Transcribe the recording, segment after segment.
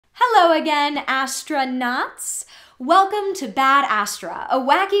Hello again, astronauts! Welcome to Bad Astra, a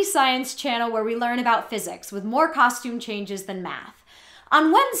wacky science channel where we learn about physics with more costume changes than math.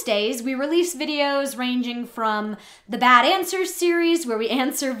 On Wednesdays, we release videos ranging from the Bad Answers series, where we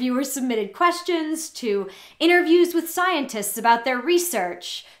answer viewer-submitted questions, to interviews with scientists about their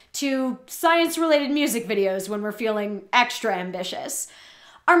research, to science-related music videos when we're feeling extra ambitious.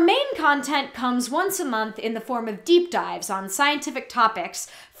 Our main content comes once a month in the form of deep dives on scientific topics,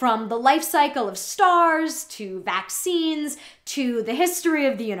 from the life cycle of stars, to vaccines, to the history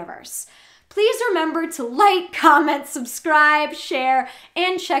of the universe. Please remember to like, comment, subscribe, share,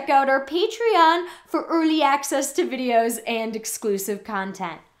 and check out our Patreon for early access to videos and exclusive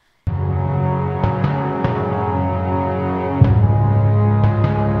content.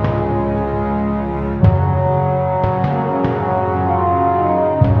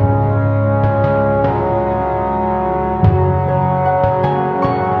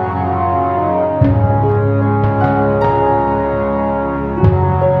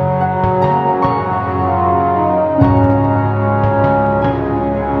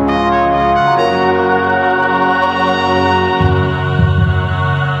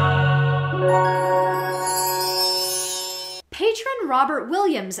 Robert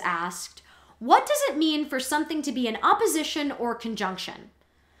Williams asked, what does it mean for something to be in opposition or conjunction?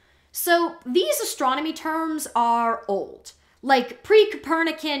 So these astronomy terms are old, like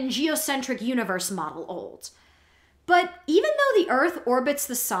pre-Coperican geocentric universe model old. But even though the Earth orbits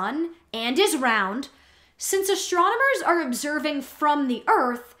the Sun and is round, since astronomers are observing from the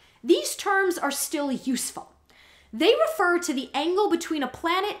Earth, these terms are still useful. They refer to the angle between a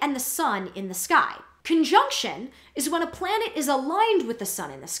planet and the Sun in the sky. Conjunction is when a planet is aligned with the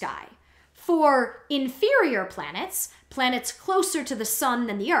Sun in the sky. For inferior planets, planets closer to the Sun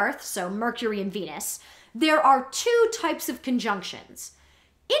than the Earth, so Mercury and Venus, there are two types of conjunctions.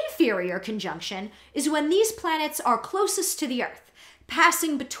 Inferior conjunction is when these planets are closest to the Earth,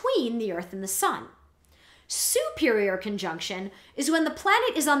 passing between the Earth and the Sun. Superior conjunction is when the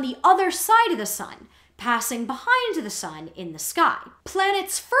planet is on the other side of the Sun, passing behind the Sun in the sky.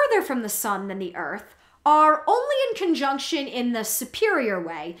 Planets further from the Sun than the Earth are only in conjunction in the superior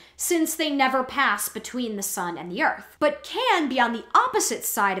way, since they never pass between the Sun and the Earth, but can be on the opposite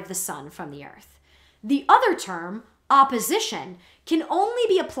side of the Sun from the Earth. The other term, opposition, can only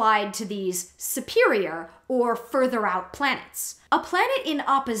be applied to these superior or further out planets. A planet in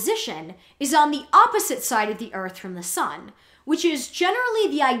opposition is on the opposite side of the Earth from the Sun, which is generally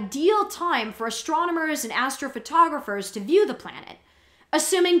the ideal time for astronomers and astrophotographers to view the planet,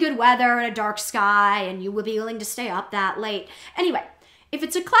 assuming good weather and a dark sky and you will be willing to stay up that late. Anyway, if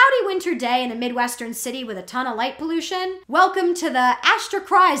it's a cloudy winter day in a Midwestern city with a ton of light pollution, welcome to the Astra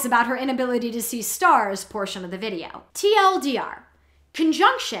cries about her inability to see stars portion of the video. TLDR.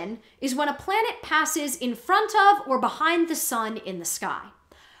 Conjunction is when a planet passes in front of or behind the Sun in the sky.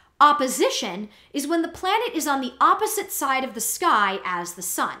 Opposition is when the planet is on the opposite side of the sky as the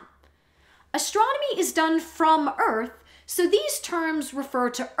Sun. Astronomy is done from Earth, so these terms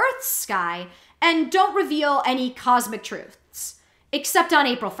refer to Earth's sky and don't reveal any cosmic truths, except on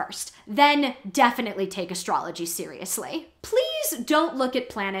April 1st. Then definitely take astrology seriously. Please don't look at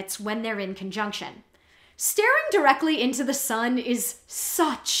planets when they're in conjunction. Staring directly into the Sun is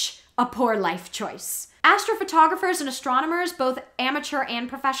such a poor life choice. Astrophotographers and astronomers, both amateur and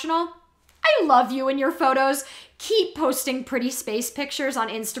professional, I love you in your photos. Keep posting pretty space pictures on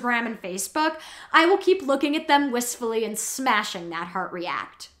Instagram and Facebook. I will keep looking at them wistfully and smashing that heart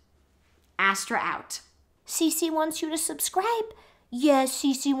react. Astra out. Cece wants you to subscribe. Yes,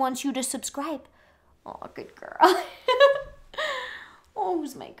 Cece wants you to subscribe. Oh, good girl. Oh,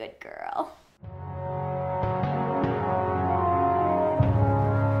 who's my good girl?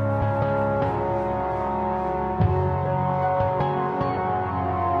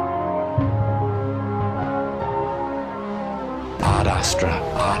 Ad Astra,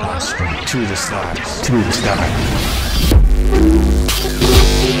 to the stars, to the stars.